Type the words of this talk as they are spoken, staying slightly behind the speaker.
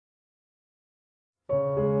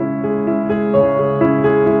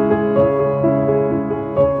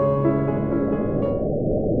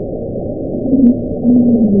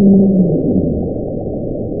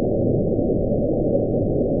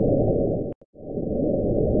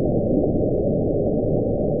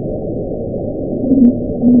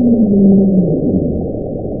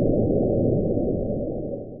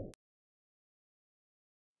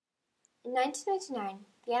1999,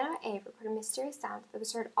 the NRA recorded a mysterious sound that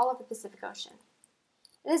was heard all over the Pacific Ocean.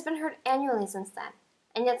 It has been heard annually since then,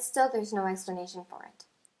 and yet still there's no explanation for it.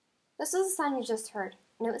 This was the sound you just heard,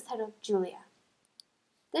 and it was titled Julia.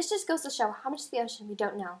 This just goes to show how much of the ocean we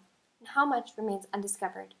don't know, and how much remains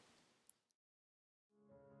undiscovered.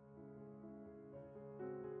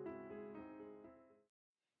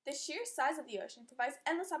 The sheer size of the ocean provides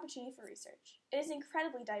endless opportunity for research. It is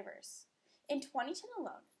incredibly diverse. In 2010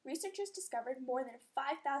 alone, researchers discovered more than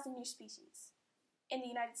 5,000 new species. In the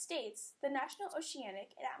United States, the National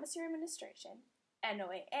Oceanic and Atmospheric Administration,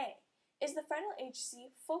 NOAA, is the federal agency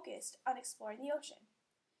focused on exploring the ocean.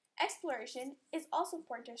 Exploration is also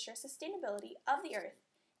important to ensure sustainability of the Earth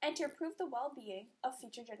and to improve the well-being of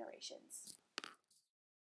future generations.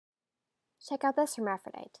 Check out this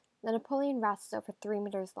hermaphrodite. The Napoleon wrasse is over 3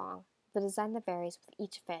 meters long, with a design that varies with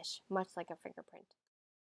each fish, much like a fingerprint.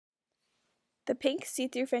 The pink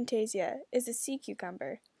see-through fantasia is a sea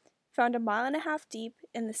cucumber, found 1.5 miles deep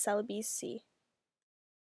in the Celebes Sea.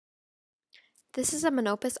 This is a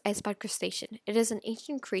monopus icebud crustacean. It is an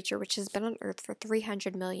ancient creature which has been on Earth for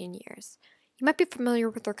 300 million years. You might be familiar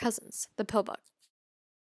with their cousins, the pillbug.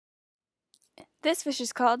 This fish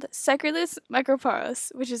is called Cycrolus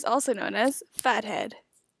microporos, which is also known as fathead.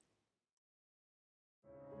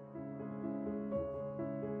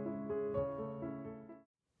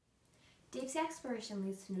 Deep-sea exploration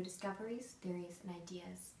leads to new discoveries, theories, and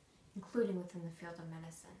ideas, including within the field of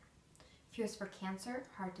medicine. Cures for cancer,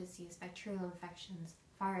 heart disease, bacterial infections,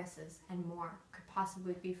 viruses, and more could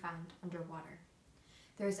possibly be found underwater.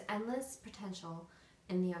 There is endless potential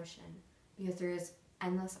in the ocean because there's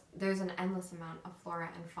an endless amount of flora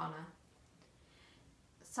and fauna.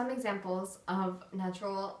 Some examples of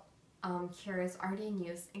natural cures already in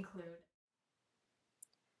use include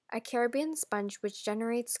a Caribbean sponge which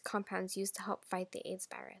generates compounds used to help fight the AIDS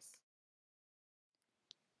virus.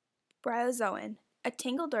 Bryozoan, a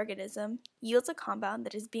tangled organism, yields a compound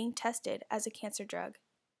that is being tested as a cancer drug.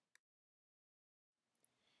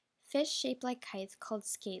 Fish shaped like kites called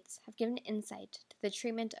skates have given insight to the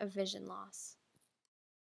treatment of vision loss.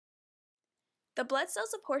 The blood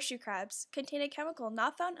cells of horseshoe crabs contain a chemical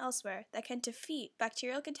not found elsewhere that can defeat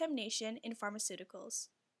bacterial contamination in pharmaceuticals.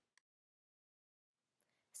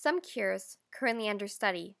 Some cures currently under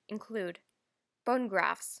study include bone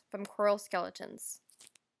grafts from coral skeletons,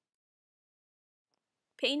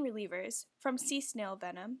 pain relievers from sea snail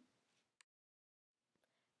venom,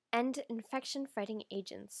 and infection-fighting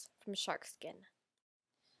agents from shark skin.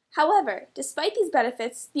 However, despite these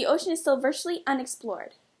benefits, the ocean is still virtually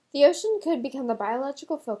unexplored. The ocean could become the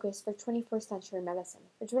biological focus for 21st century medicine,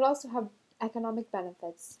 which would also have economic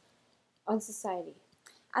benefits on society.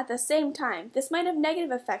 At the same time, this might have negative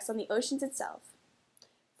effects on the oceans itself.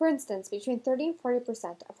 For instance, between 30 and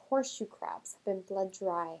 40% of horseshoe crabs have been bled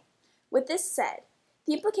dry. With this said,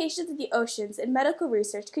 the implications of the oceans in medical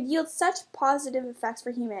research could yield such positive effects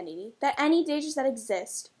for humanity that any dangers that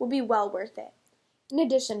exist will be well worth it. In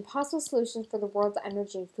addition, possible solutions for the world's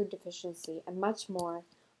energy and food deficiency and much more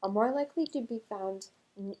are more likely to be found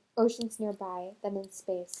in oceans nearby than in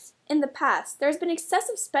space. In the past, there has been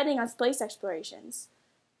excessive spending on space explorations,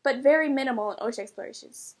 but very minimal in ocean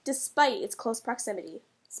explorations, despite its close proximity.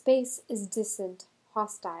 Space is distant,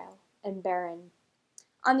 hostile, and barren.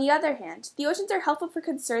 On the other hand, the oceans are helpful for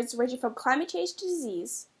concerns ranging from climate change to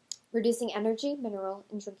disease, reducing energy, mineral,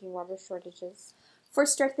 and drinking water shortages, for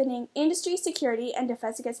strengthening industry security and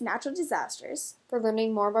defense against natural disasters, for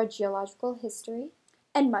learning more about geological history,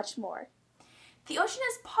 and much more. The ocean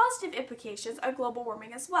has positive implications on global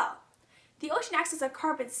warming as well. The ocean acts as a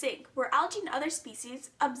carbon sink where algae and other species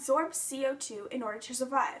absorb CO2 in order to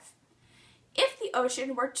survive. If the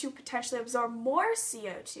ocean were to potentially absorb more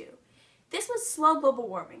CO2, this would slow global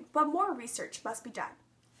warming, but more research must be done.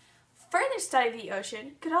 Further study of the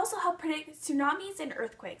ocean could also help predict tsunamis and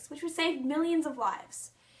earthquakes, which would save millions of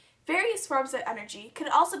lives. Various forms of energy could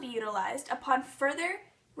also be utilized upon further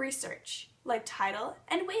research, like tidal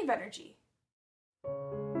and wave energy.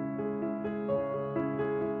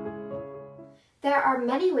 There are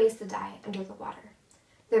many ways to die under the water.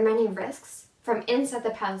 There are many risks, from inside the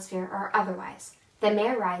pilosphere or otherwise, that may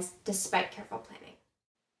arise despite careful planning.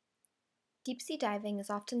 Deep-sea diving is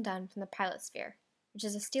often done from the pilosphere, which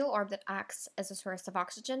is a steel orb that acts as a source of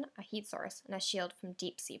oxygen, a heat source, and a shield from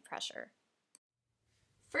deep-sea pressure.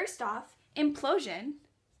 First off, implosion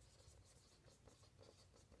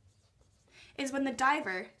is when the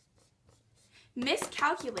diver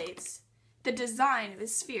miscalculates the design of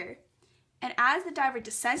his sphere, and as the diver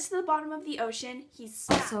descends to the bottom of the ocean, he's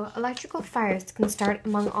smacked. Also, electrical fires can start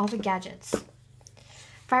among all the gadgets.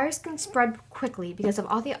 Fires can spread quickly because of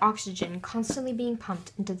all the oxygen constantly being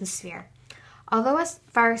pumped into the sphere. Although a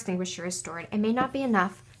fire extinguisher is stored, it may not be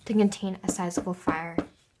enough to contain a sizable fire.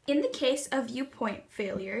 In the case of viewpoint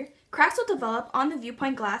failure, cracks will develop on the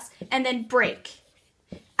viewpoint glass and then break.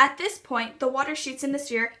 At this point, the water shoots in the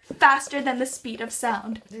sphere faster than the speed of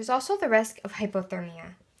sound. There's also the risk of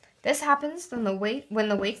hypothermia. This happens when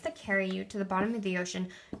the weights that carry you to the bottom of the ocean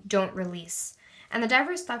don't release, and the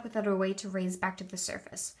diver is stuck without a way to raise back to the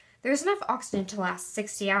surface. There is enough oxygen to last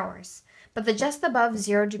 60 hours, but the just above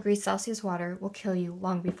 0 degrees Celsius water will kill you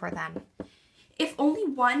long before then. If only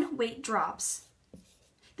one weight drops,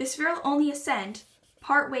 the sphere will only ascend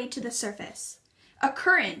part way to the surface. A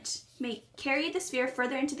current may carry the sphere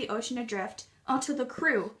further into the ocean adrift until the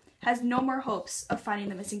crew has no more hopes of finding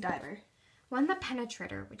the missing diver. When the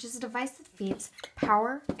penetrator, which is a device that feeds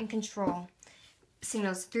power and control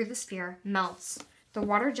signals through the sphere, melts, the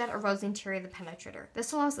water jet erodes the interior of the penetrator.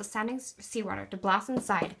 This allows the standing seawater to blast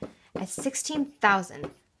inside at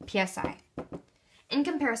 16,000 psi. In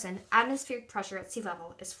comparison, atmospheric pressure at sea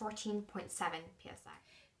level is 14.7 psi.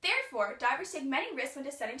 Therefore, divers take many risks when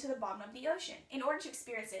descending to the bottom of the ocean in order to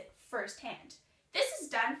experience it firsthand. This is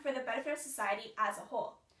done for the benefit of society as a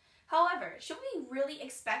whole. However, should we really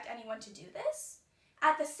expect anyone to do this?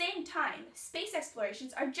 At the same time, space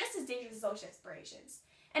explorations are just as dangerous as ocean explorations,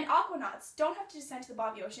 and aquanauts don't have to descend to the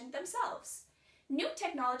bottom of the ocean themselves. New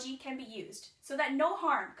technology can be used so that no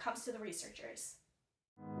harm comes to the researchers.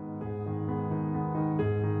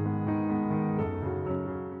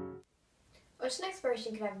 Ocean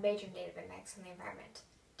exploration can have major negative impacts on the environment.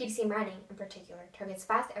 Deep-sea mining, in particular, targets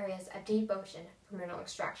vast areas of deep ocean for mineral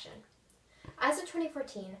extraction. As of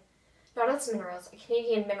 2014, Nautilus Minerals, a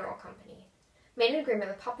Canadian mineral company, made an agreement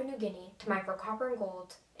with Papua New Guinea to mine for copper and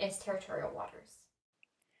gold in its territorial waters.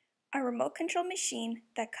 A remote-controlled machine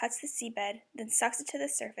that cuts the seabed, then sucks it to the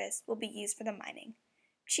surface, will be used for the mining.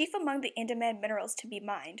 Chief among the in-demand minerals to be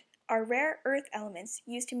mined are rare earth elements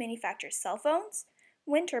used to manufacture cell phones,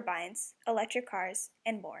 wind turbines, electric cars,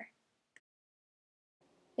 and more.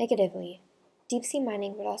 Negatively, deep-sea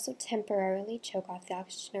mining would also temporarily choke off the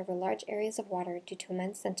oxygen over large areas of water due to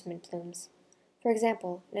immense sediment plumes. For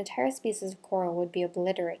example, an entire species of coral would be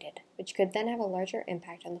obliterated, which could then have a larger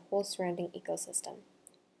impact on the whole surrounding ecosystem.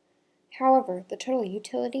 However, the total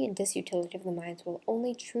utility and disutility of the mines will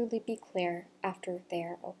only truly be clear after they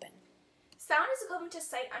are open. Sound is equivalent to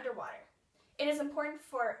sight underwater. It is important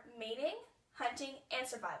for mating, hunting, and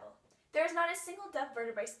survival. There is not a single deaf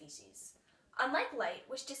vertebrate species. Unlike light,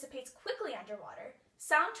 which dissipates quickly underwater,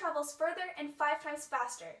 sound travels further and 5 times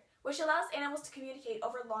faster, which allows animals to communicate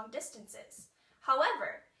over long distances.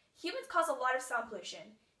 However, humans cause a lot of sound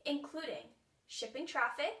pollution, including shipping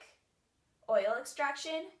traffic, oil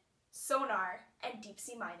extraction, sonar, and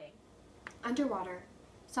deep-sea mining. Underwater,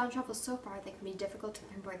 sound travels so far that it can be difficult to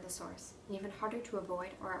pinpoint the source, and even harder to avoid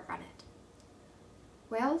or outrun it.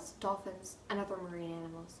 Whales, dolphins, and other marine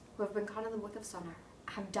animals who have been caught in the wake of sonar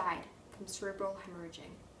have died from cerebral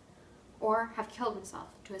hemorrhaging, or have killed themselves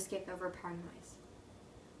to escape the overpowering noise.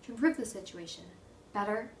 To improve the situation,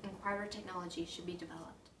 better and quieter technology should be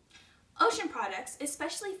developed. Ocean products,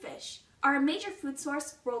 especially fish, are a major food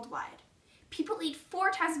source worldwide. People eat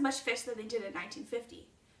 4 times as much fish than they did in 1950.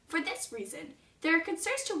 For this reason, there are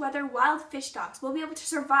concerns to whether wild fish stocks will be able to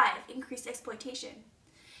survive increased exploitation.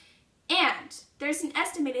 And there's an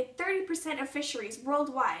estimated 30% of fisheries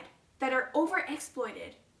worldwide that are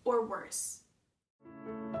overexploited or worse.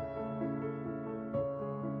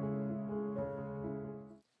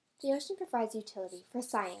 The ocean provides utility for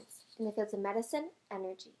science in the fields of medicine,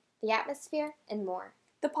 energy, the atmosphere, and more.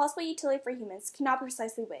 The possible utility for humans cannot be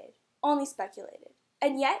precisely weighed, only speculated,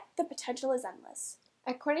 and yet the potential is endless.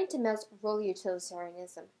 According to Mill's rule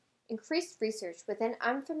utilitarianism, increased research within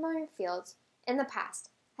unfamiliar fields in the past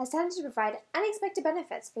has tended to provide unexpected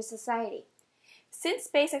benefits for society. Since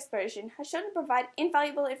space exploration has shown to provide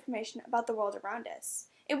invaluable information about the world around us,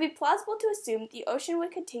 it would be plausible to assume the ocean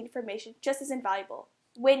would contain information just as invaluable,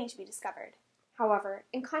 waiting to be discovered. However,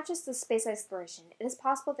 in contrast to space exploration, it is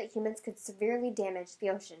possible that humans could severely damage the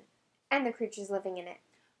ocean and the creatures living in it.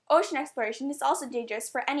 Ocean exploration is also dangerous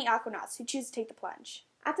for any aquanauts who choose to take the plunge.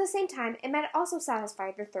 At the same time, it might also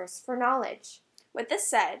satisfy their thirst for knowledge. With this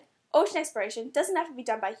said, ocean exploration doesn't have to be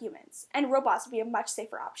done by humans, and robots would be a much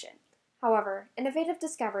safer option. However, innovative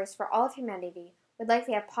discoveries for all of humanity would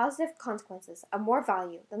likely have positive consequences of more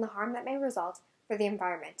value than the harm that may result for the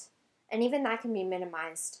environment, and even that can be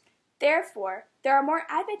minimized. Therefore, there are more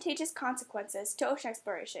advantageous consequences to ocean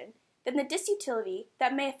exploration than the disutility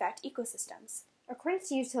that may affect ecosystems. According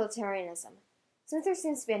to utilitarianism, since there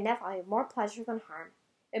seems to be a net value of more pleasure than harm,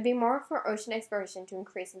 It'd be more for ocean exploration to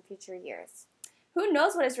increase in future years. Who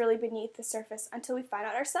knows what is really beneath the surface until we find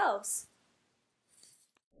out ourselves?